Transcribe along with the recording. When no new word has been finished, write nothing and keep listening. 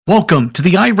Welcome to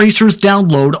the iRacers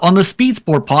download on the Speed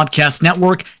Sport Podcast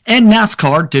Network and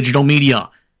NASCAR Digital Media.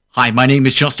 Hi, my name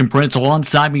is Justin Prince.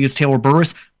 Alongside me is Taylor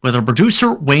Burris with our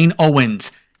producer, Wayne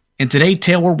Owens. And today,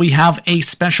 Taylor, we have a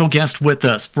special guest with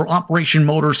us for Operation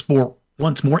Motorsport.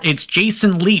 Once more, it's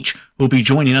Jason Leach who will be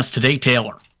joining us today,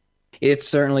 Taylor. It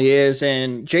certainly is,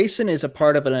 and Jason is a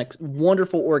part of a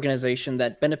wonderful organization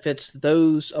that benefits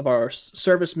those of our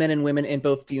servicemen and women in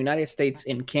both the United States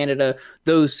and Canada,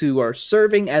 those who are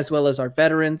serving as well as our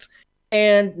veterans.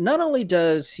 And not only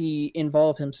does he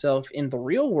involve himself in the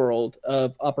real world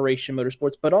of Operation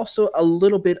Motorsports, but also a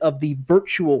little bit of the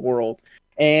virtual world.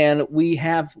 And we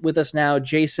have with us now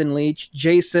Jason Leach.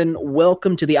 Jason,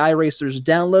 welcome to the iRacers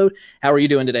download. How are you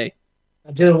doing today?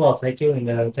 I'm doing well, thank you,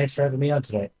 and thanks for having me on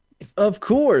today. Of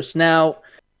course. Now,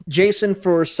 Jason,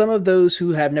 for some of those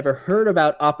who have never heard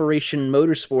about Operation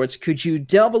Motorsports, could you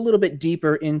delve a little bit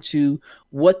deeper into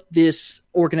what this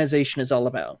organization is all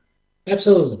about?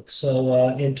 Absolutely. So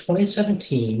in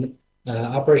 2017,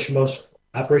 Operation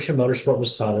Motorsport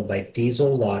was founded by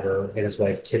Diesel Lauder and his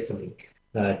wife Tiffany.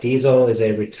 Diesel is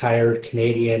a retired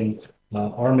Canadian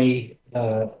Army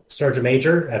Sergeant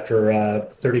Major after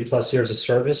 30 plus years of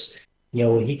service. You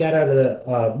know, when he got out of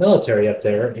the military up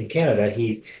there in Canada,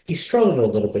 he struggled a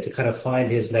little bit to kind of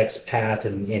find his next path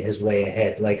and his way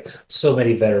ahead, like so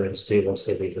many veterans do once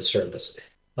they leave the service.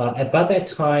 About that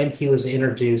time, he was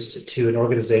introduced to an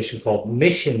organization called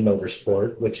Mission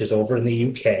Motorsport, which is over in the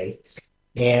UK.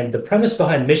 And the premise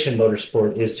behind Mission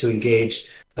Motorsport is to engage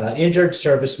injured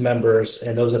service members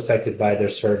and those affected by their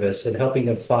service and helping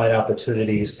them find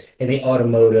opportunities in the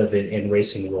automotive and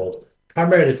racing world,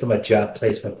 primarily from a job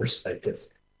placement perspective.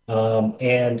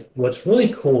 And what's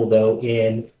really cool, though,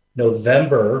 in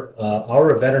November,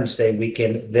 our Veterans Day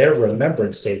weekend, their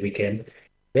Remembrance Day weekend,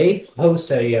 they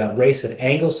host a race at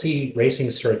Anglesey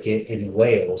Racing Circuit in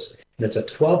Wales. And it's a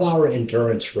 12-hour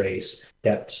endurance race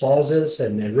that pauses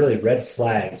and really red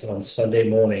flags on Sunday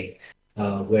morning,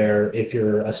 where if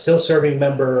you're a still serving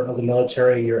member of the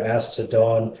military, you're asked to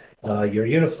don your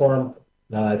uniform.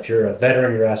 If you're a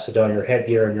veteran, you're asked to don your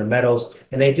headgear and your medals,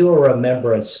 and they do a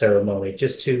remembrance ceremony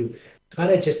just to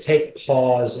kind of just take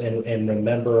pause and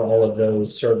remember all of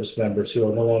those service members who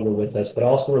are no longer with us, but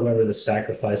also remember the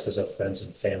sacrifices of friends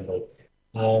and family.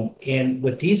 And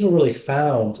what Diesel really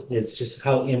found is just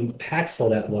how impactful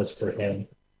that was for him.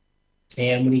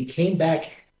 And when he came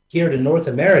back here to North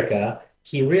America,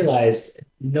 he realized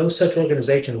no such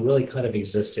organization really kind of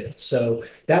existed. So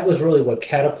that was really what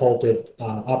catapulted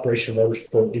Operation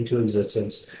Motorsport into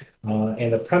existence.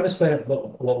 And the premise behind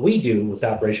what we do with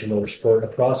Operation Motorsport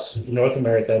across North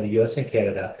America, the US and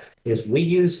Canada, is we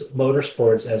use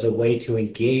motorsports as a way to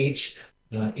engage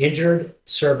injured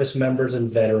service members and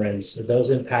veterans,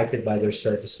 those impacted by their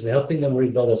service, and helping them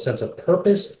rebuild a sense of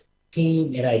purpose,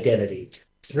 team, and identity.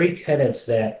 Three tenets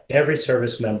that every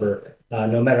service member,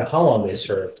 no matter how long they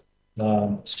served,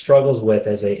 struggles with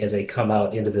as they come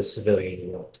out into the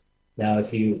civilian world. Now,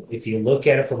 if you look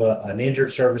at it from an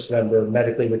injured service member,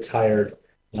 medically retired,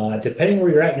 depending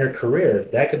where you're at in your career,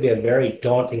 that could be a very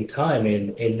daunting time.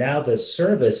 And now the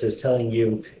service is telling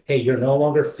you, hey, you're no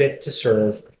longer fit to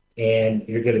serve, and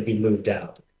you're going to be moved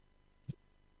out.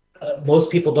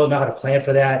 Most people don't know how to plan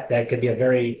for that. That could be a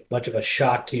very much of a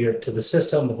shock to the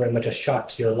system, very much a shock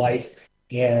to your life.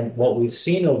 And what we've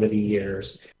seen over the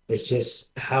years is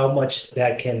just how much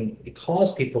that can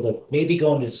cause people to maybe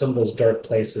go into some of those dark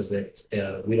places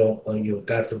that we don't,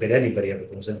 God forbid anybody ever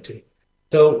goes into.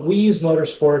 So we use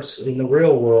motorsports in the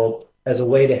real world as a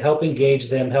way to help engage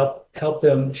them, help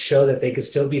them show that they can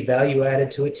still be value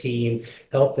added to a team,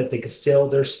 help that they can still,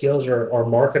 their skills are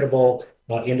marketable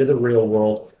into the real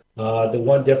world. The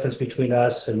one difference between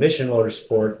us and Mission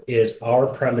Motorsport is our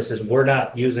premise is we're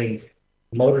not using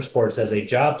motorsports as a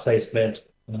job placement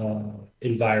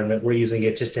environment. We're using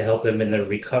it just to help them in their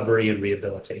recovery and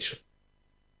rehabilitation.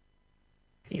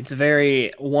 It's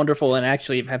very wonderful, and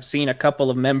actually have seen a couple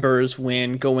of members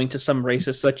when going to some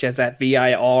races such as at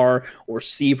VIR or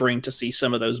Sebring to see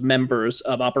some of those members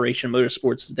of Operation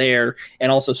Motorsports there,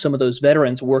 and also some of those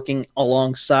veterans working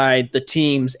alongside the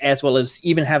teams, as well as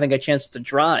even having a chance to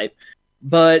drive.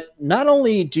 But not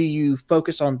only do you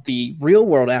focus on the real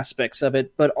world aspects of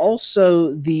it, but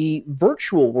also the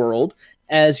virtual world,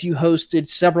 as you hosted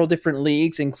several different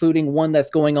leagues, including one that's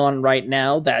going on right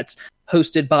now that's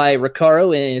hosted by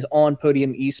Recaro and is on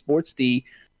Podium Esports, the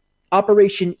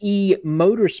Operation E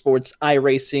Motorsports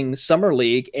iRacing Summer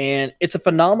League. And it's a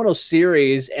phenomenal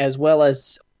series, as well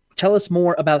as tell us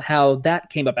more about how that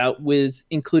came about with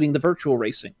including the virtual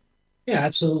racing. Yeah,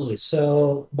 absolutely.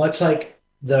 So much like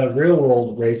the real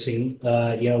world racing,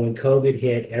 when COVID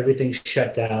hit, everything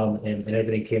shut down and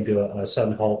everything came to a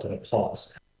sudden halt and a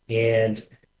pause. And,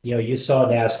 you saw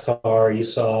NASCAR, you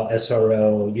saw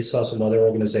SRO, you saw some other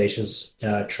organizations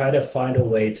try to find a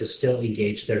way to still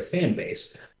engage their fan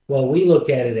base. Well, we look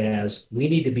at it as we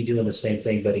need to be doing the same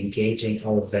thing, but engaging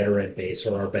our veteran base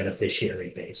or our beneficiary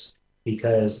base,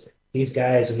 because these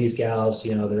guys and these gals,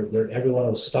 everyone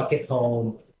was stuck at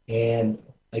home. And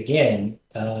again,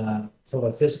 from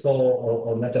a physical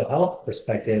or mental health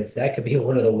perspective, that could be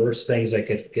one of the worst things that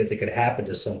could happen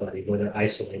to somebody when they're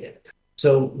isolated.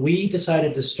 So we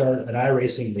decided to start an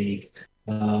iRacing league.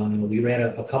 We ran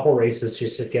a couple races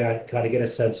just to kind of get a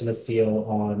sense and a feel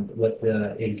on what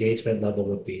the engagement level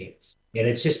would be, and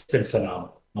it's just been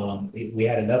phenomenal. We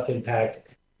had enough impact,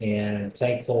 and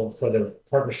thankful for the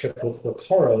partnership with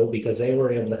Recaro because they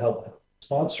were able to help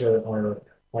sponsor our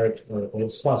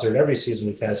sponsored every season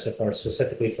we've had so far,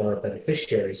 specifically for our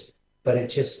beneficiaries. But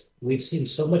we've seen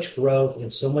so much growth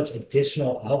and so much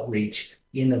additional outreach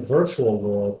in the virtual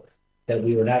world that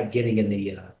we were not getting in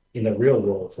the real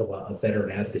world from a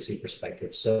veteran advocacy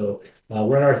perspective. So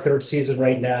we're in our third season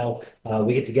right now.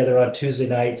 We get together on Tuesday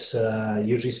nights,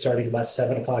 usually starting about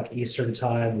 7 o'clock Eastern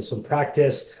time with some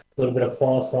practice, a little bit of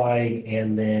qualifying,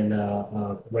 and then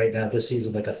right now this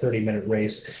season like a 30-minute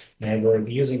race. And we're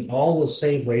using all the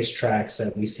same racetracks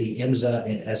that we see IMSA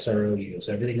and SRO use.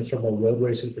 Everything is from a road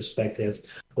racing perspective.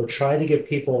 We're trying to give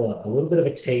people a little bit of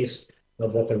a taste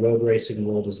of what the road racing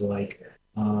world is like.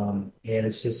 And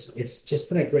it's just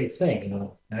been a great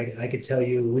thing. I could tell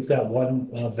you we've got one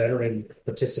veteran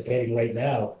participating right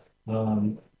now.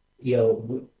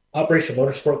 Operation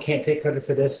Motorsport can't take credit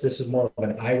for this. This is more of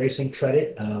an iRacing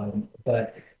credit.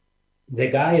 But the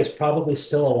guy is probably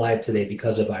still alive today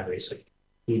because of iRacing.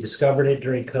 He discovered it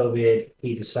during COVID.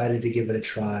 He decided to give it a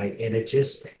try, and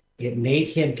it made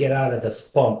him get out of the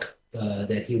funk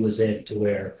that he was in, to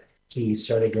where he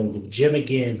started going to the gym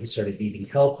again. He started eating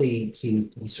healthy. He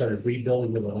started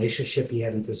rebuilding the relationship he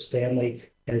had with his family,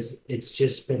 and it's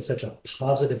just been such a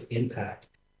positive impact.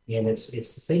 And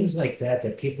it's things like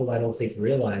that people I don't think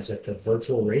realize that the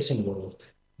virtual racing world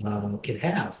can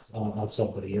have on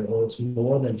somebody. It's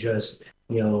more than just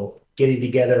getting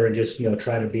together and just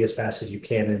trying to be as fast as you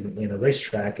can in a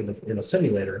racetrack in a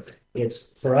simulator.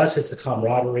 It's for us. It's the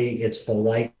camaraderie. It's the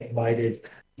like-minded,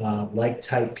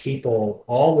 like-type people,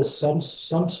 all with some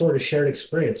sort of shared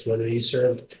experience. Whether you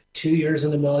served 2 years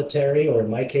in the military, or in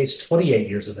my case, 28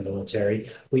 years in the military,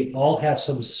 we all have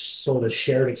some sort of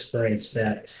shared experience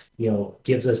that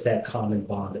gives us that common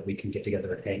bond that we can get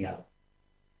together and hang out.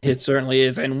 It certainly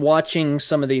is. And watching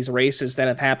some of these races that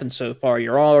have happened so far,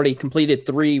 you're already completed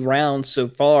 3 rounds so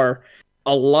far.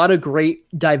 A lot of great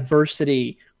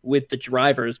diversity with the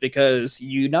drivers, because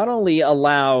you not only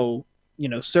allow,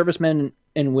 servicemen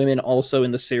and women also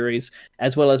in the series,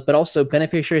 but also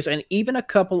beneficiaries and even a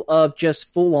couple of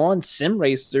just full-on sim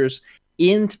racers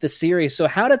into the series. So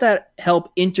how did that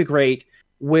help integrate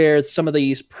where some of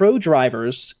these pro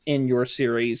drivers in your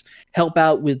series help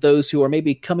out with those who are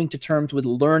maybe coming to terms with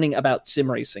learning about sim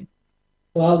racing?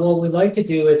 Well, what we like to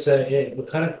do, it's train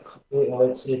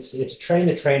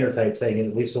the trainer type thing,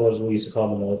 at least what we used to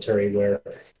call in the military, where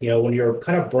when you're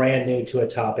kind of brand new to a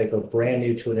topic or brand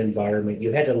new to an environment,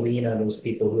 you had to lean on those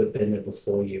people who had been there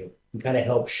before you and kind of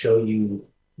help show you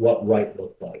what right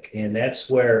looked like. And that's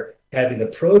where having the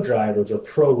pro drivers, or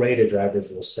pro-rated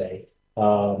drivers, we'll say,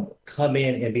 come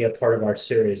in and be a part of our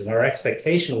series. And our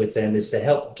expectation with them is to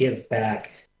help give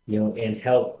back, and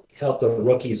help the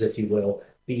rookies, if you will,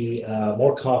 be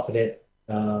more confident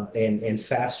and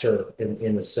faster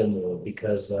in the sim world,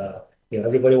 because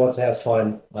everybody wants to have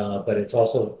fun, but it's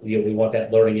also we want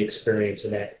that learning experience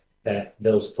and that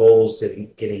those goals to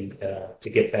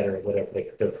get better at whatever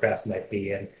their craft might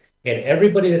be. And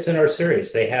everybody that's in our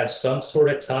series, they have some sort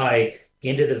of tie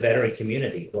into the veteran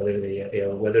community,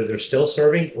 whether they're still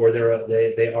serving or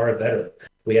they are a veteran.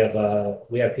 We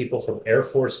have people from Air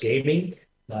Force Gaming.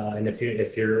 And if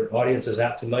your audience is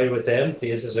not familiar with them,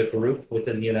 this is a group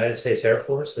within the United States Air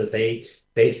Force that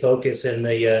they focus in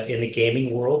the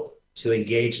gaming world to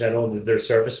engage not only their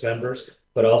service members,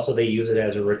 but also they use it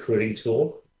as a recruiting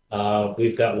tool.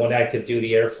 We've got one active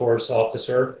duty Air Force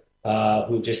officer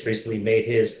who just recently made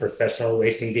his professional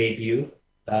racing debut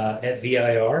at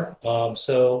VIR.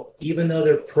 So even though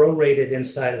they're prorated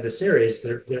inside of the series,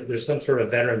 there's some sort of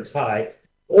veteran tie,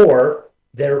 or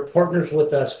they're partners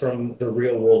with us from the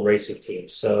real world racing team.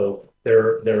 So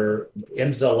they're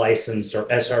IMSA licensed or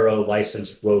SRO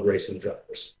licensed road racing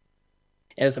drivers.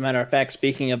 As a matter of fact,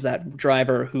 speaking of that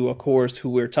driver who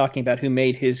we're talking about, who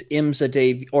made his IMSA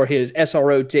debut or his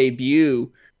SRO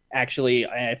debut actually,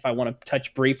 if I want to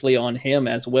touch briefly on him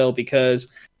as well, because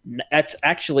that's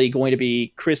actually going to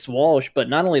be Chris Walsh. But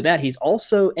not only that, he's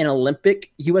also an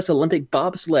U.S. Olympic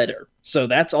bobsledder. So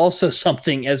that's also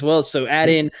something as well. So add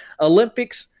in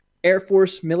Olympics, Air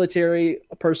Force, military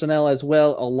personnel as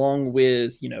well, along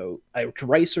with, a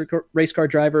race car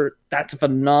driver. That's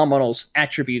phenomenal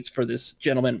attributes for this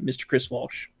gentleman, Mr. Chris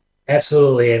Walsh.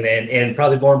 Absolutely, and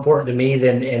probably more important to me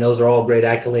than, and those are all great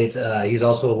accolades. He's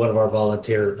also one of our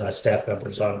volunteer staff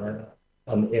members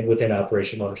within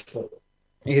Operation Motorsport.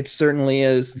 It certainly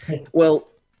is. Well,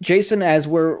 Jason, as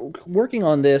we're working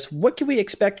on this, what can we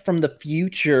expect from the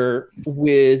future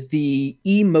with the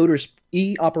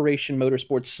Operation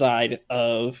Motorsports side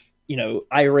of,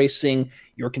 iRacing,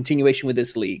 your continuation with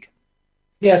this league?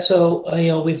 Yeah,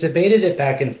 so we've debated it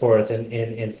back and forth,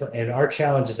 and our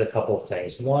challenge is a couple of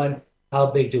things. One,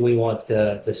 how big do we want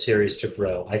the series to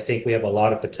grow? I think we have a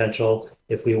lot of potential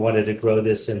if we wanted to grow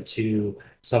this into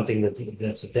something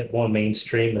that's a bit more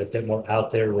mainstream, a bit more out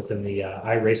there within the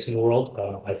iRacing world.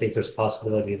 I think there's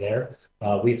possibility there.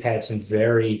 We've had some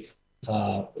very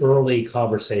early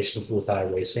conversations with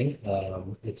iRacing.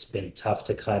 It's been tough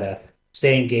to kind of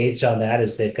stay engaged on that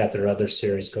as they've got their other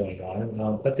series going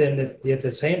on. But then at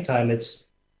the same time, it's,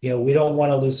 we don't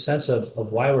want to lose sense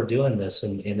of why we're doing this,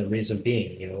 and the reason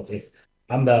being, if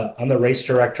I'm the race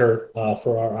director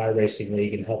for our iRacing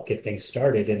league and help get things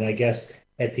started. And I guess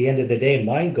at the end of the day,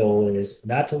 my goal is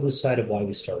not to lose sight of why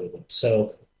we started them.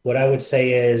 So what I would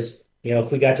say is,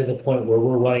 if we got to the point where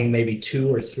we're running maybe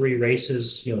 2 or 3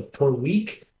 races, per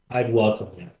week, I'd welcome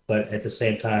that. But at the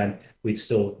same time, we'd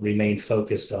still remain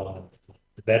focused on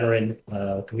the veteran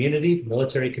community,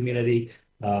 military community.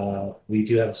 We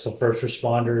do have some first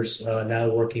responders now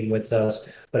working with us,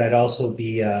 but I'd also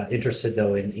be interested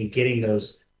though in getting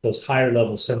those higher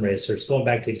level sim racers, going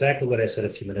back to exactly what I said a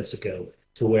few minutes ago,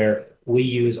 to where we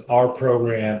use our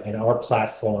program and our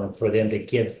platform for them to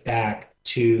give back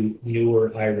to newer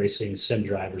iRacing sim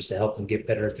drivers to help them get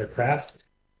better at their craft.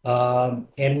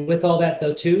 And with all that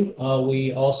though too,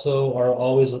 we also are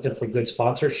always looking for good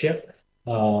sponsorship.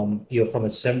 From a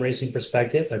sim racing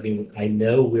perspective, I mean, I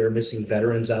know we're missing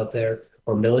veterans out there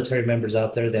or military members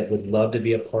out there that would love to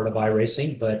be a part of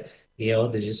iRacing, but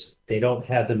they don't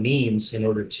have the means in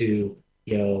order to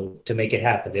make it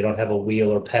happen. They don't have a wheel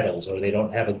or pedals, or they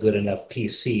don't have a good enough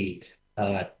PC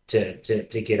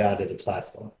to get onto the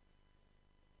platform.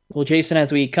 Well, Jason,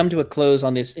 as we come to a close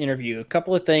on this interview, a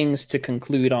couple of things to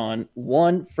conclude on.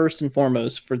 One, first and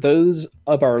foremost, for those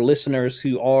of our listeners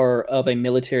who are of a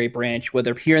military branch,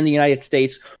 whether here in the United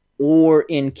States or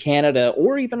in Canada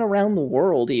or even around the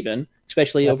world, even,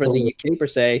 especially over in the UK per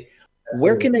se,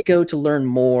 where can they go to learn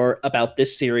more about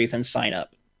this series and sign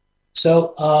up?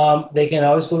 So they can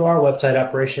always go to our website,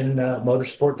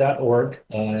 operationmotorsport.org.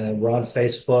 We're on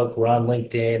Facebook, we're on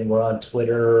LinkedIn, we're on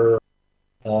Twitter,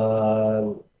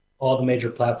 all the major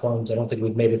platforms. I don't think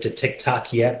we've made it to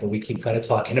TikTok yet, but we keep kind of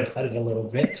talking about it a little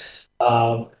bit.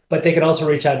 But they can also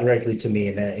reach out directly to me,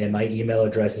 and my email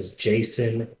address is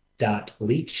jason.leach,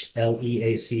 Leach, at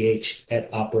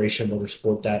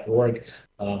operationmotorsport.org.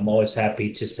 I'm always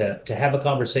happy just to have a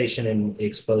conversation and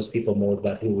expose people more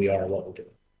about who we are and what we're doing.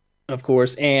 Of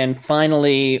course. And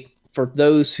finally, for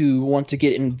those who want to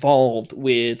get involved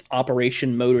with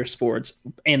Operation Motorsports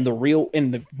and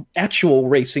the actual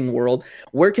racing world,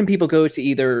 where can people go to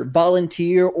either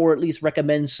volunteer or at least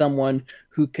recommend someone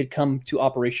who could come to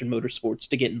Operation Motorsports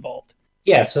to get involved?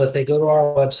 Yeah, so if they go to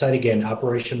our website again,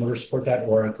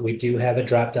 operationmotorsport.org, we do have a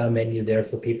drop-down menu there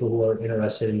for people who are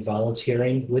interested in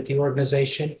volunteering with the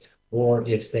organization, or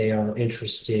if they are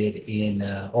interested in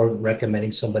or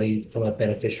recommending somebody from a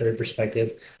beneficiary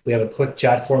perspective. We have a quick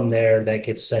chat form there that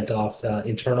gets sent off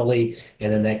internally,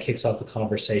 and then that kicks off a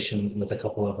conversation with a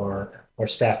couple of our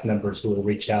staff members who will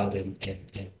reach out and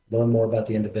learn more about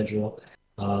the individual.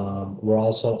 We're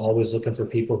also always looking for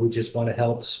people who just want to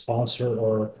help sponsor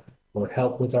or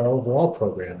help with our overall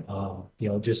program.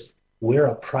 We're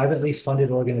a privately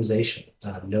funded organization.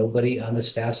 Nobody on the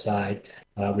staff side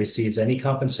receives any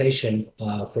compensation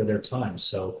for their time.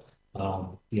 So,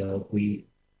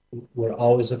 we're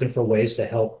always looking for ways to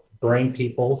help bring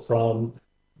people from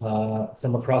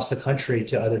across the country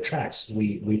to other tracks.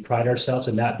 We pride ourselves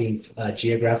in not being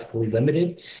geographically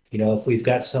limited. If we've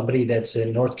got somebody that's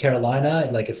in North Carolina,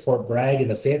 like at Fort Bragg in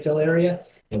the Fayetteville area,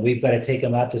 and we've got to take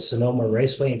them out to Sonoma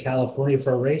Raceway in California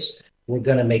for a race, we're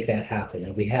going to make that happen,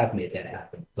 and we have made that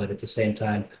happen. But at the same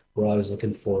time, we're always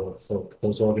looking for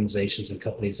those organizations and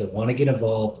companies that want to get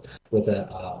involved with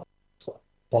a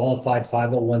qualified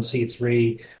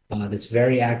 501c3 that's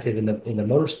very active in the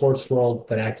motorsports world,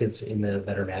 but active in the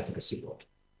veteran advocacy world.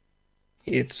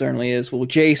 It certainly is. Well,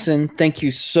 Jason, thank you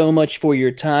so much for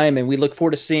your time, and we look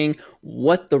forward to seeing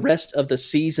what the rest of the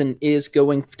season is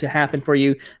going to happen for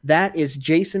you. That is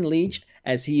Jason Leach,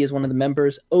 as he is one of the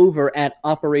members over at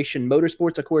Operation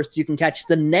Motorsports. Of course, you can catch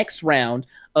the next round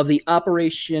of the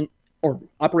Operation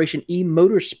E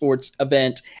Motorsports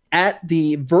event at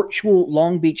the virtual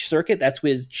Long Beach circuit. That's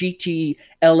with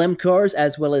GT-LM cars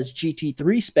as well as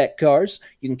GT3 spec cars.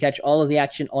 You can catch all of the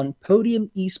action on Podium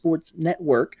Esports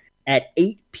Network at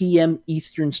 8 p.m.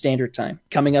 Eastern Standard Time.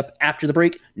 Coming up after the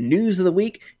break, news of the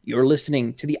week. You're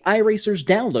listening to the iRacers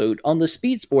Download on the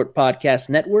Speed Sport Podcast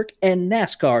Network and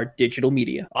NASCAR Digital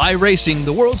Media. iRacing,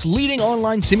 the world's leading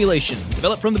online simulation.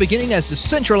 Developed from the beginning as a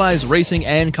centralized racing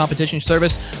and competition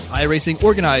service, iRacing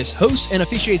organizes, hosts, and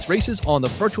officiates races on the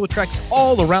virtual tracks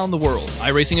all around the world.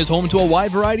 iRacing is home to a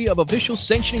wide variety of official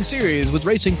sanctioning series with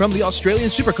racing from the Australian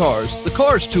Supercars, the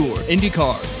Cars Tour,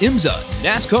 IndyCar, IMSA,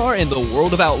 NASCAR, and the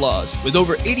World of Outlaws. With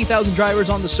over 80,000 drivers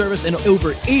on the service and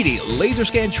over 80 laser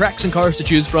scan tracks and cars to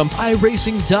choose from,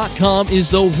 iRacing.com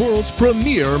is the world's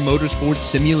premier motorsports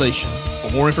simulation. For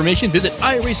more information, visit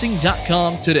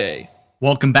iRacing.com today.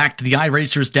 Welcome back to the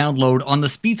iRacers Download on the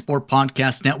Speed Sport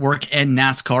Podcast Network and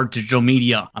NASCAR Digital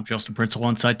Media. I'm Justin Prince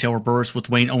alongside Taylor Burris with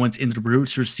Wayne Owens in the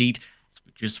producer's seat.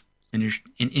 We just finished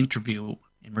an interview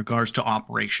in regards to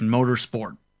Operation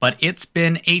Motorsport. But it's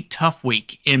been a tough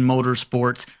week in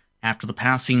motorsports after the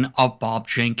passing of Bob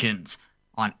Jenkins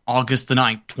on August the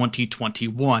 9th,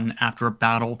 2021, after a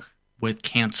battle with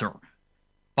cancer.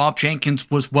 Bob Jenkins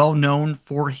was well known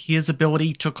for his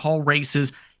ability to call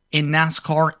races in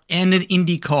NASCAR and in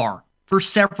IndyCar for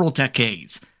several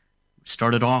decades.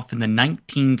 Started off in the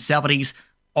 1970s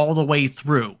all the way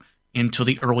through until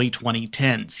the early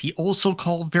 2010s. He also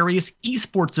called various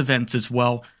esports events as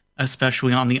well,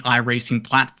 especially on the iRacing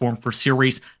platform for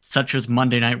series such as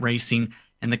Monday Night Racing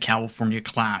and the California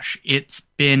Clash. It's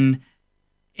been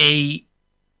a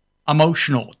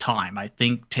emotional time, I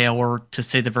think, Taylor, to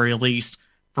say the very least,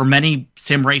 for many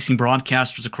sim racing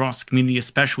broadcasters across the community,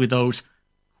 especially those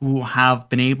who have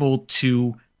been able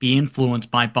to be influenced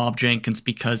by Bob Jenkins,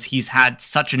 because he's had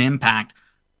such an impact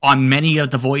on many of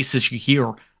the voices you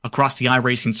hear across the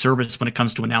iRacing service when it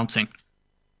comes to announcing.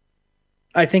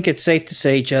 I think it's safe to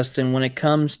say, Justin, when it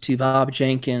comes to Bob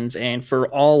Jenkins and for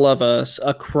all of us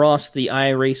across the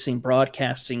iRacing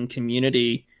broadcasting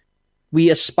community, we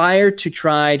aspire to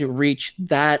try to reach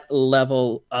that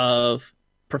level of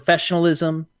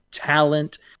professionalism,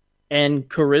 talent, and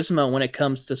charisma when it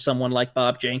comes to someone like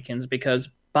Bob Jenkins, because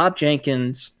Bob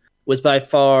Jenkins was by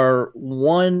far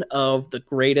one of the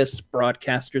greatest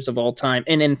broadcasters of all time.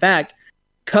 And in fact,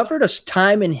 covered a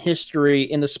time in history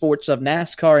in the sports of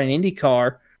NASCAR and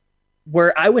IndyCar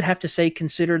where I would have to say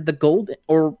considered the golden,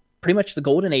 or pretty much the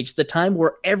golden age, the time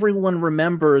where everyone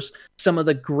remembers some of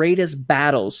the greatest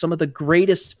battles, some of the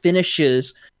greatest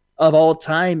finishes of all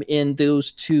time in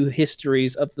those two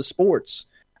histories of the sports.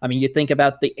 I mean, you think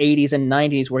about the 80s and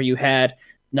 90s where you had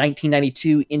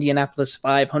 1992 Indianapolis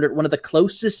 500, one of the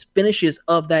closest finishes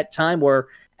of that time where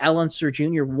Al Unser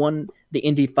Jr. won the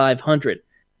Indy 500.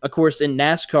 Of course, in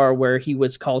NASCAR, where he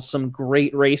was called some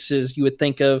great races, you would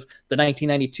think of the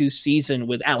 1992 season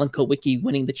with Alan Kulwicki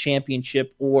winning the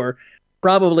championship, or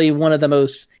probably one of the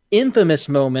most infamous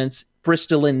moments,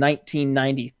 Bristol in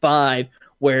 1995,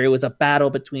 where it was a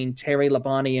battle between Terry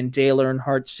Labonte and Dale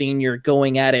Earnhardt Sr.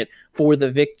 going at it for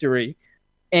the victory.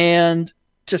 And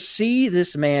to see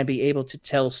this man be able to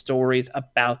tell stories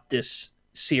about this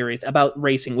series, about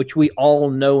racing, which we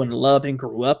all know and love and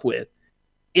grew up with,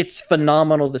 it's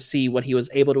phenomenal to see what he was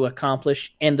able to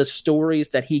accomplish and the stories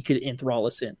that he could enthrall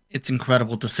us in. It's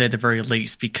incredible, to say the very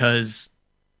least, because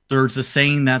there's a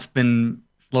saying that's been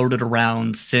floated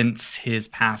around since his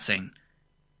passing,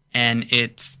 and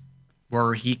it's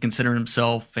where he considered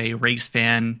himself a race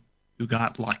fan who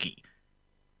got lucky.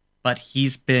 But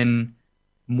he's been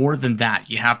more than that.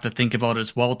 You have to think about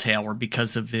as well, Taylor,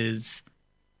 because of his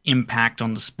impact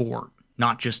on the sport,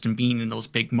 not just in being in those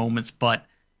big moments, but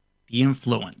the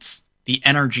influence, the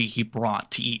energy he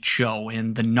brought to each show,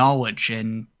 and the knowledge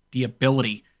and the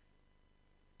ability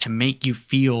to make you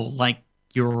feel like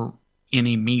you're in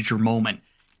a major moment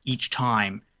each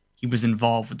time he was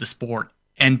involved with the sport.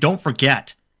 And don't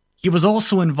forget, he was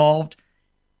also involved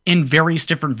in various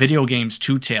different video games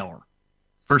too, Taylor.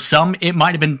 For some, it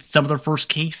might have been some of the first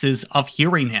cases of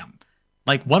hearing him.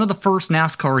 Like, one of the first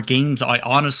NASCAR games, I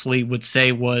honestly would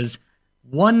say, was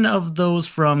one of those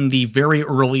from the very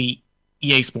early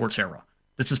EA Sports era.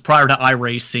 This is prior to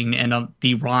iRacing and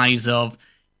the rise of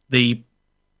the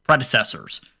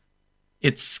predecessors.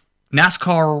 It's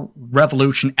NASCAR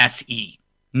Revolution SE,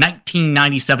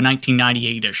 1997,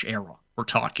 1998-ish era we're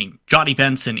talking Johnny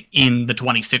Benson in the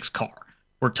 26 car,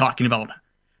 we're talking about.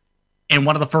 And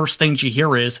one of the first things you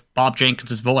hear is Bob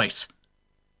Jenkins' voice.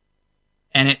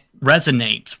 And it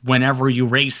resonates whenever you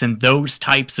race in those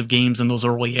types of games in those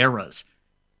early eras,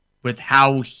 with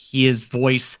how his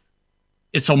voice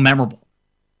is so memorable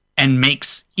and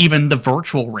makes even the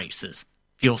virtual races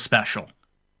feel special.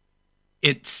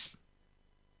 It's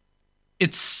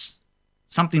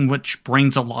something which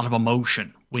brings a lot of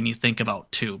emotion when you think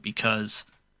about too, because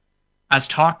as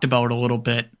talked about a little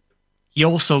bit, he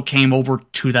also came over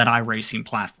to that iRacing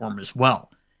platform as well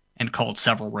and called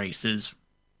several races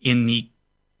in the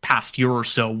past year or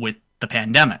so with the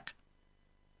pandemic.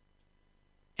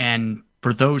 And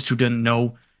for those who didn't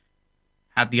know,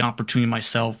 had the opportunity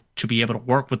myself to be able to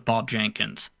work with Bob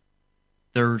Jenkins.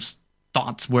 There's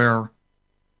thoughts where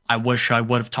I wish I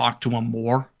would have talked to him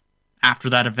more after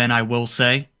that event, I will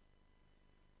say.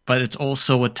 But it's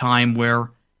also a time where,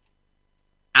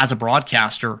 as a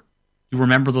broadcaster, you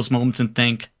remember those moments and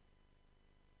think,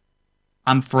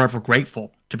 I'm forever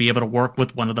grateful to be able to work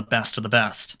with one of the best.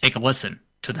 Take a listen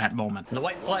to that moment. The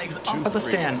white flag's up at the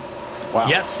stand. Wow.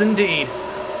 Yes, indeed.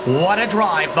 What a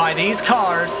drive by these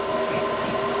cars.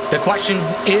 The question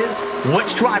is,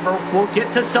 which driver will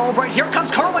get to celebrate? Here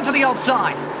comes Kerwin to the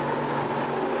outside.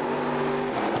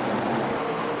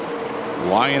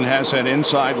 Lyon has that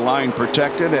inside line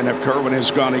protected, and if Kerwin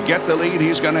is going to get the lead,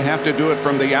 he's going to have to do it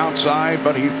from the outside,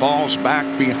 but he falls back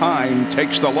behind,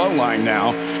 takes the low line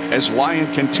now, as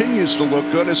Lyon continues to look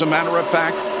good. As a matter of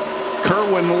fact,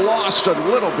 Kerwin lost a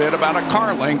little bit, about a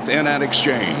car length in that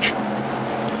exchange.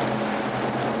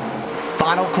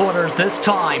 Final quarters this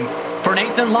time for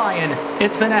Nathan Lyon.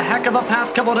 It's been a heck of a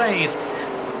past couple days.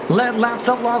 Led laps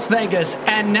at Las Vegas,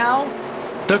 and now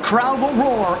the crowd will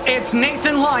roar. It's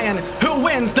Nathan Lyon who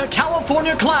wins the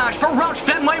California Clash for Roush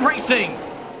Fenway Racing.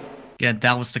 Yeah,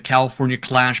 that was the California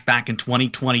Clash back in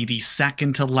 2020, the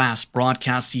second to last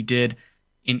broadcast he did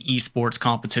in esports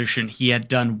competition. He had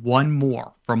done one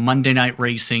more for Monday Night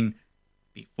Racing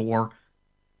before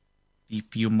the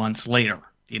few months later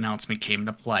the announcement came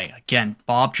into play. Again,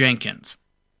 Bob Jenkins,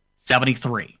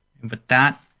 73. And with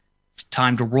that, it's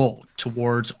time to roll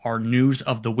towards our news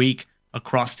of the week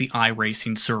across the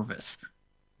iRacing service,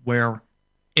 where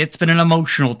it's been an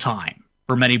emotional time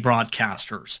for many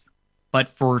broadcasters. But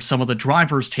for some of the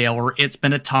drivers, Taylor, it's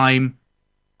been a time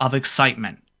of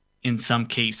excitement in some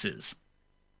cases.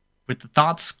 With the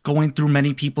thoughts going through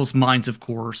many people's minds, of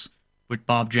course, with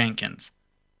Bob Jenkins.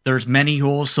 There's many who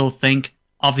also think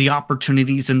of the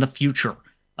opportunities in the future,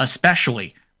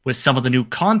 especially with some of the new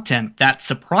content that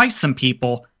surprised some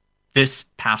people this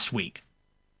past week.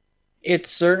 It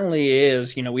certainly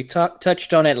is. You know, we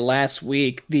touched on it last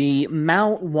week. The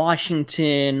Mount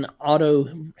Washington Auto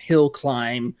Hill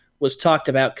Climb was talked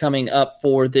about coming up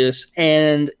for this,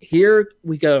 and here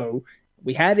we go.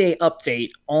 We had an update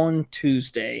on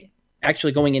Tuesday,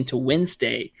 actually going into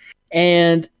Wednesday,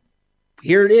 and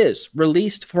here it is,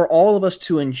 released for all of us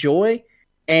to enjoy.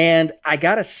 And I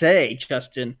gotta say,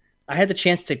 Justin, I had the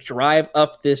chance to drive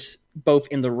up this both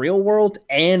in the real world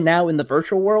and now in the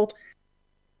virtual world.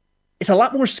 It's a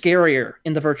lot more scarier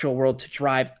in the virtual world to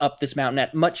drive up this mountain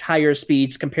at much higher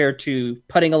speeds compared to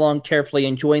putting along carefully,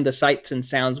 enjoying the sights and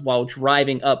sounds while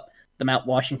driving up the Mount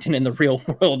Washington in the real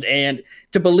world. And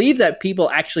to believe that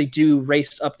people actually do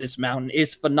race up this mountain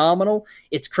is phenomenal.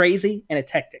 It's crazy and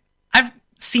it's hectic. I've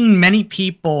seen many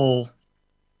people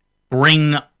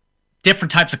bring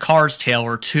different types of cars,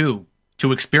 Taylor, too,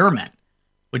 to experiment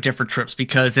with different trips,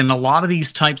 because in a lot of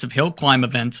these types of hill climb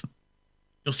events,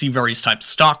 you'll see various types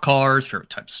of stock cars, various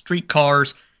types of street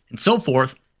cars, and so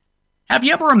forth. Have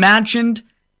you ever imagined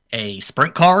a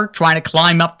sprint car trying to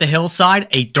climb up the hillside,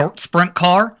 a dirt sprint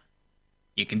car?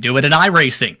 You can do it in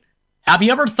iRacing. Have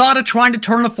you ever thought of trying to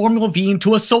turn a Formula V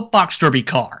into a soapbox derby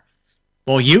car?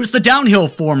 Well, use the downhill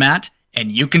format,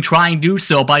 and you can try and do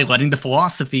so by letting the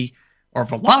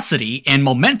velocity and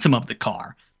momentum of the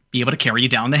car be able to carry you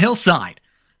down the hillside.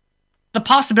 The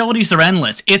possibilities are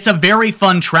endless. It's a very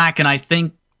fun track, and I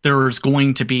think there's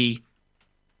going to be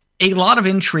a lot of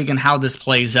intrigue in how this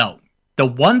plays out. The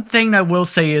one thing I will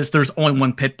say is there's only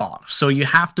one pit box, so you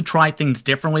have to try things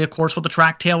differently, of course, with the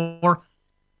track, Taylor.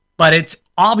 But it's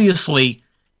obviously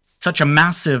such a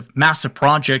massive, massive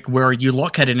project where you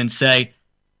look at it and say,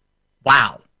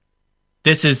 wow,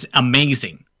 this is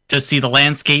amazing to see the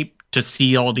landscape, to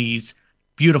see all these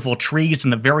beautiful trees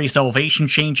and the various elevation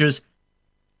changes.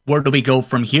 Where do we go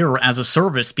from here as a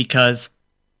service? Because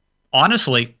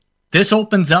honestly, this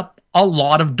opens up a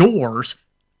lot of doors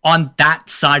on that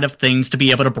side of things to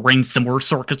be able to bring similar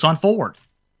circuits on forward.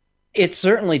 It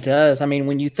certainly does. I mean,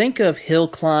 when you think of hill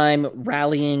climb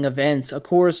rallying events, of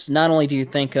course, not only do you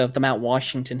think of the Mount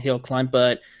Washington hill climb,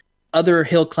 but other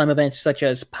hill climb events such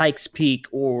as Pikes Peak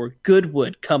or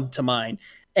Goodwood come to mind.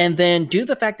 And then due to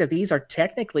the fact that these are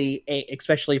technically,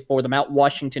 especially for the Mount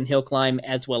Washington hill climb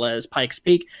as well as Pikes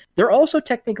Peak, they're also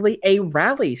technically a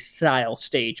rally style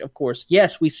stage. Of course,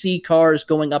 yes, we see cars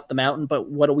going up the mountain, but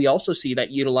what do we also see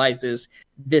that utilizes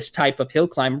this type of hill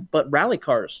climb, but rally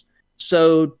cars?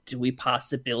 So do we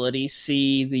possibly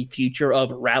see the future of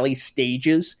rally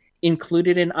stages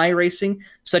included in iRacing,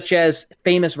 such as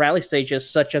famous rally stages,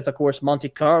 such as, of course, Monte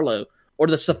Carlo or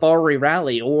the Safari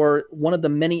Rally, or one of the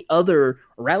many other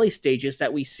rally stages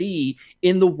that we see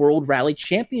in the World Rally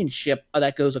Championship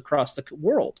that goes across the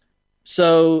world.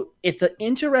 So it's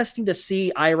interesting to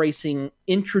see iRacing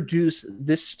introduce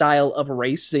this style of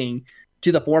racing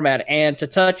to the format and to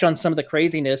touch on some of the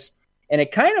craziness. And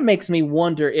it kind of makes me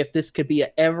wonder if this could be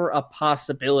ever a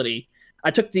possibility. I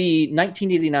took the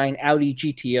 1989 Audi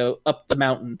GTO up the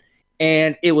mountain,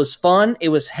 and it was fun. It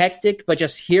was hectic, but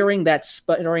just hearing that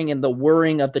sputtering and the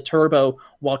whirring of the turbo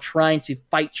while trying to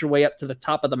fight your way up to the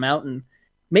top of the mountain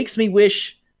makes me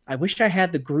wish I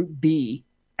had the Group B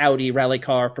Audi rally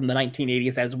car from the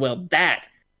 1980s as well. That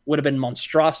would have been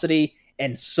monstrosity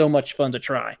and so much fun to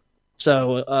try.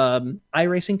 So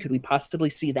iRacing, could we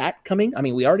possibly see that coming? I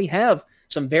mean, we already have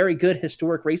some very good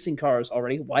historic racing cars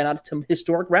already. Why not some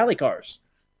historic rally cars?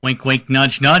 Wink, wink,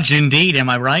 nudge, nudge, indeed. Am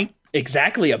I right?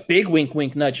 Exactly. A big wink,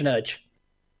 wink, nudge, nudge.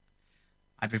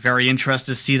 I'd be very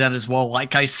interested to see that as well.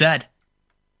 Like I said,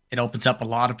 it opens up a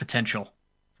lot of potential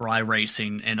for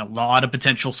iRacing and a lot of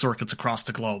potential circuits across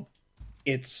the globe.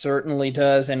 It certainly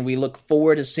does, and we look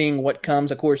forward to seeing what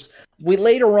comes. Of course, we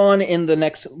later on in the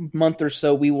next month or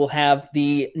so, we will have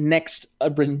the next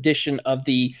rendition of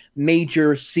the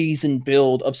major season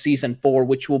build of Season 4,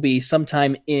 which will be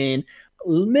sometime in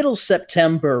middle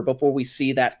September before we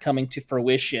see that coming to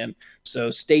fruition. So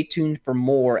stay tuned for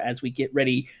more as we get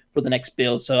ready for the next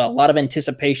build. So a lot of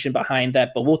anticipation behind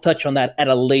that, but we'll touch on that at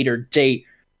a later date.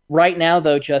 Right now,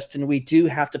 though, Justin, we do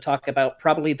have to talk about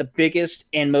probably the biggest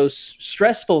and most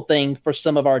stressful thing for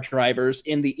some of our drivers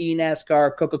in the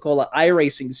eNASCAR Coca-Cola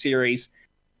iRacing Series.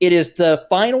 It is the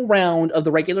final round of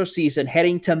the regular season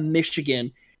heading to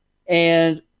Michigan.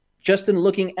 And Justin,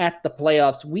 looking at the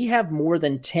playoffs, we have more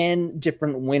than 10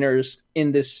 different winners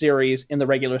in this series in the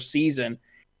regular season.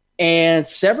 And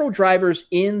several drivers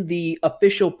in the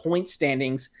official point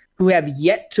standings who have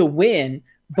yet to win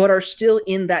but are still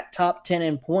in that top 10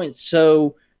 in points.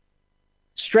 So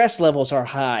stress levels are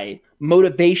high,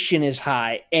 motivation is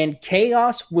high, and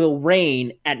chaos will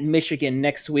reign at Michigan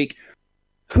next week.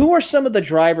 Who are some of the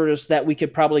drivers that we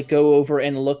could probably go over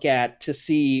and look at to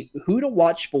see who to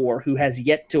watch for who has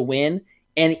yet to win,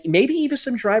 and maybe even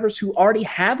some drivers who already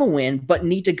have a win but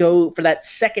need to go for that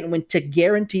second win to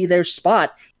guarantee their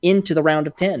spot into the round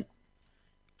of 10?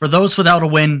 For those without a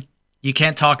win, you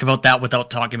can't talk about that without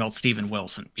talking about Steven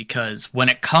Wilson, because when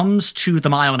it comes to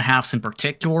the mile and a halves in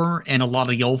particular and a lot of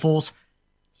the ovals,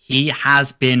 he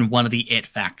has been one of the it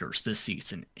factors this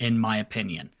season, in my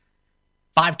opinion.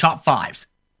 5 top 5s,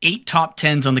 8 top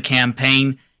 10s on the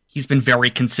campaign. He's been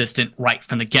very consistent right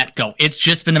from the get-go. It's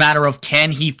just been a matter of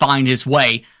can he find his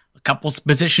way a couple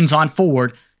positions on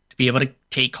forward to be able to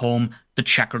take home the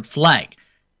checkered flag.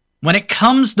 When it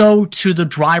comes, though, to the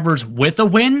drivers with a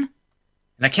win,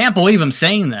 and I can't believe I'm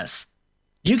saying this,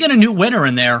 you get a new winner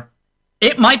in there,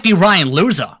 it might be Ryan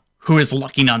Luza who is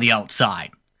looking on the outside.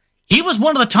 He was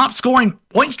one of the top scoring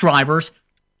points drivers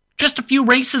just a few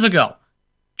races ago.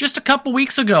 Just a couple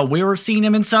weeks ago, we were seeing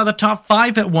him inside the top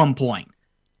 5 at one point.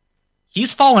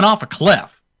 He's fallen off a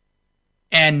cliff.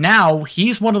 And now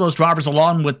he's one of those drivers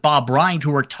along with Bob Bryant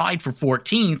who are tied for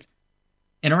 14th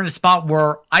and are in a spot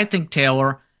where I think,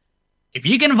 Taylor, if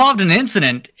you get involved in an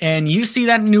incident and you see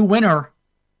that new winner,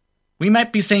 we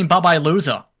might be saying bye-bye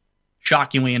Luza,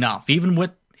 shockingly enough, even with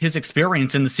his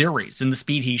experience in the series and the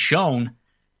speed he's shown.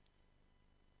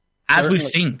 As we've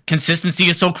seen, consistency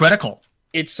is so critical.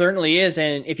 It certainly is.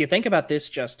 And if you think about this,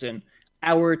 Justin,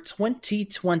 our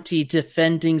 2020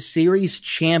 defending series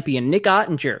champion, Nick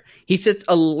Ottinger, he sits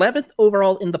 11th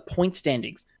overall in the point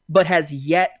standings, but has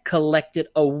yet collected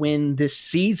a win this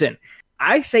season.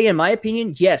 I say, in my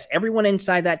opinion, yes, everyone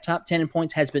inside that top 10 in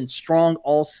points has been strong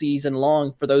all season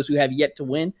long for those who have yet to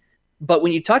win. But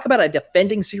when you talk about a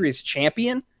defending series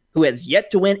champion who has yet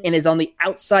to win and is on the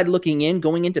outside looking in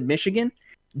going into Michigan,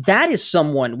 that is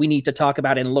someone we need to talk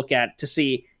about and look at to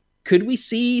see, could we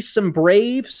see some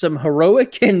brave, some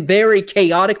heroic, and very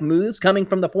chaotic moves coming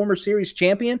from the former series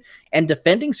champion and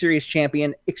defending series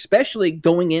champion, especially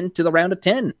going into the round of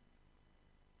 10?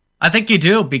 I think you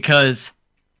do, because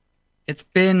it's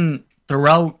been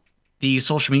throughout the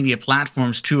social media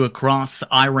platforms too, across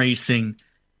iRacing,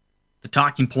 the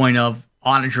talking point of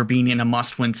Oettinger being in a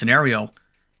must-win scenario.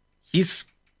 He's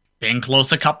been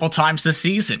close a couple times this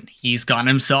season. He's gotten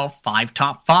himself 5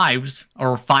 top 5s,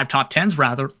 or 5 top 10s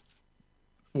rather,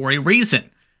 for a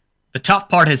reason. The tough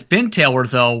part has been Taylor,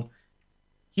 though.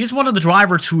 He's one of the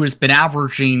drivers who has been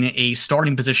averaging a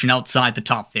starting position outside the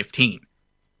top 15.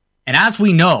 And as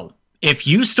we know, if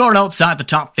you start outside the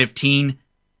top 15,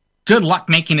 good luck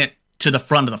making it to the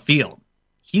front of the field.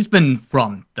 He's been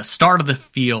from the start of the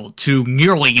field to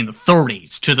nearly in the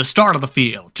 30s, to the start of the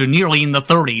field to nearly in the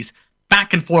 30s,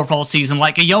 back and forth all season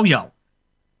like a yo-yo.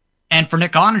 And for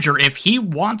Nick Oettinger, if he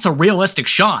wants a realistic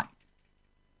shot,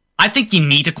 I think you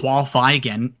need to qualify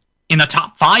again in the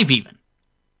top 5 even,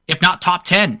 if not top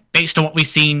 10, based on what we've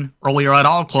seen earlier at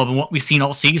Auto Club and what we've seen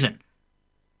all season.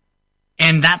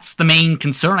 And that's the main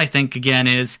concern, I think, again,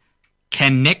 is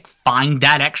can Nick find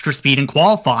that extra speed in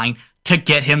qualifying to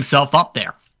get himself up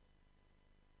there?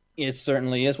 It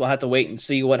certainly is. We'll have to wait and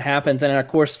see what happens. And of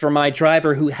course, for my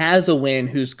driver who has a win,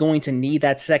 who's going to need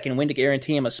that second win to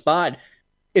guarantee him a spot,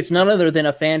 it's none other than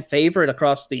a fan favorite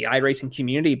across the iRacing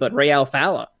community, but Ray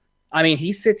Alfalla. I mean,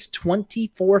 he sits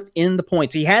 24th in the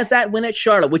points. He has that win at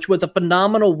Charlotte, which was a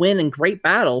phenomenal win and great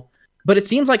battle. But it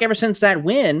seems like ever since that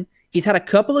win, he's had a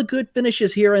couple of good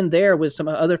finishes here and there with some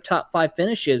other top 5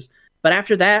 finishes. But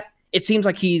after that, it seems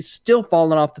like he's still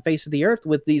falling off the face of the earth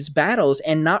with these battles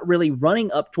and not really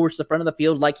running up towards the front of the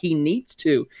field like he needs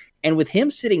to. And with him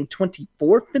sitting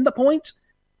 24th in the points,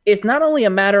 it's not only a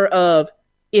matter of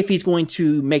if he's going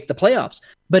to make the playoffs,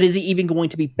 but is he even going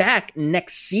to be back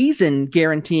next season,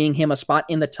 guaranteeing him a spot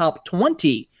in the top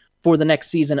 20 for the next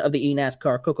season of the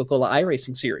eNASCAR Coca-Cola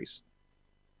iRacing Series?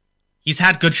 He's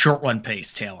had good short run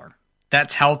pace, Taylor.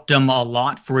 That's helped him a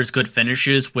lot for his good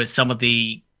finishes with some of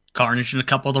the carnage in a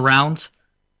couple of the rounds.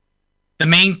 The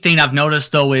main thing I've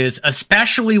noticed, though, is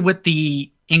especially with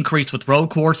the increase with road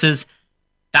courses,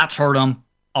 that's hurt him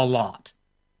a lot.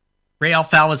 Ray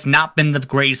Alfalla has not been the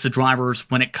greatest of drivers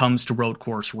when it comes to road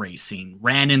course racing.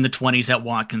 Ran in the 20s at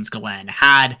Watkins Glen.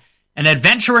 Had an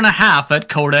adventure and a half at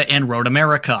COTA and Road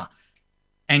America.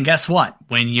 And guess what?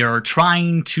 When you're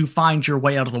trying to find your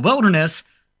way out of the wilderness,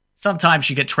 sometimes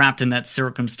you get trapped in that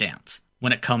circumstance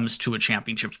when it comes to a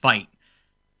championship fight.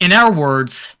 In our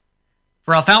words,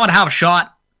 for Alfalla to have a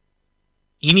shot,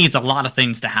 he needs a lot of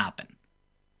things to happen.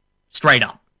 Straight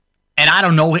up. And I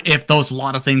don't know if those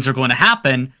lot of things are going to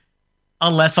happen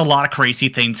unless a lot of crazy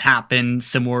things happen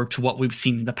similar to what we've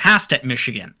seen in the past at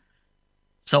Michigan.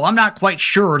 So I'm not quite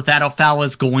sure that Alfalla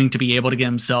is going to be able to get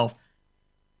himself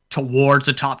towards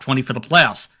the top 20 for the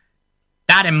playoffs.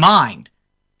 That in mind,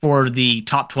 for the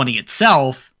top 20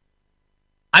 itself,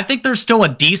 I think there's still a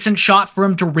decent shot for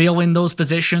him to reel in those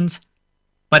positions,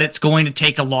 but it's going to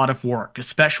take a lot of work,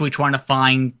 especially trying to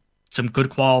find some good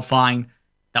qualifying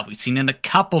that we've seen in a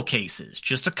couple cases,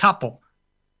 just a couple,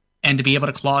 and to be able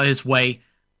to claw his way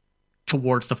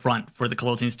towards the front for the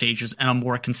closing stages on a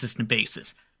more consistent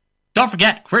basis. Don't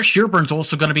forget, Chris Sherburn's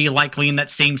also going to be likely in that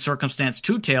same circumstance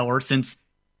too, Taylor, since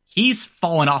he's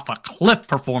fallen off a cliff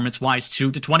performance-wise too,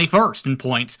 to 21st in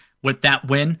points with that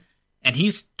win. And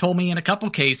he's told me in a couple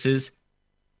cases,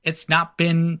 it's not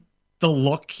been the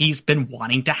look he's been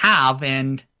wanting to have.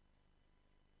 And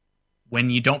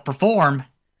when you don't perform,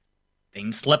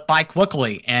 things slip by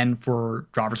quickly. And for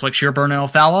drivers like Sherburne and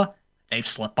Alfalla, they've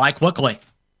slipped by quickly.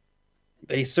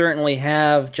 They certainly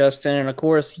have, Justin. And of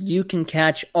course, you can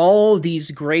catch all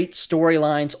these great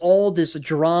storylines, all this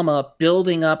drama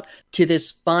building up to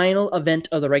this final event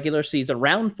of the regular season.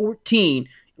 Round 14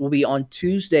 will be on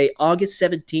Tuesday, August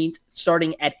 17th,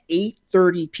 starting at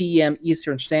 8:30 p.m.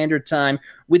 Eastern Standard Time.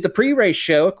 With the pre-race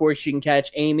show, of course, you can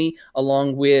catch Amy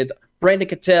along with Brandon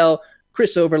Cattell,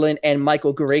 Chris Overland, and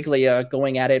Michael Gariglia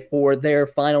going at it for their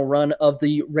final run of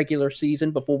the regular season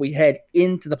before we head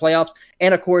into the playoffs.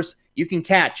 And, of course, you can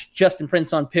catch Justin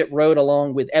Prince on pit road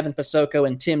along with Evan Pasoko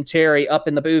and Tim Terry up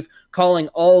in the booth calling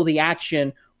all the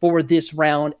action for this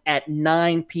round at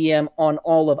 9 p.m. on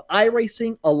all of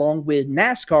iRacing, along with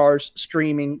NASCAR's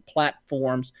streaming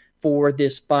platforms for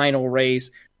this final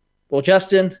race. Well,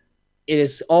 Justin, it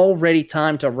is already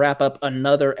time to wrap up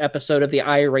another episode of the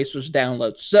iRacers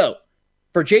Download. So,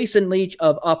 for Jason Leach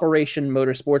of Operation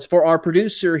Motorsports, for our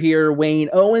producer here, Wayne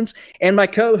Owens, and my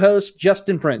co-host,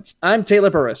 Justin Prince, I'm Taylor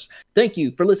Burris. Thank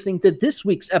you for listening to this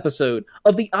week's episode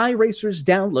of the iRacers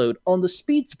Download on the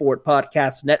Speed Sport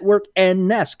Podcast Network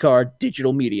and NASCAR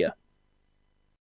Digital Media.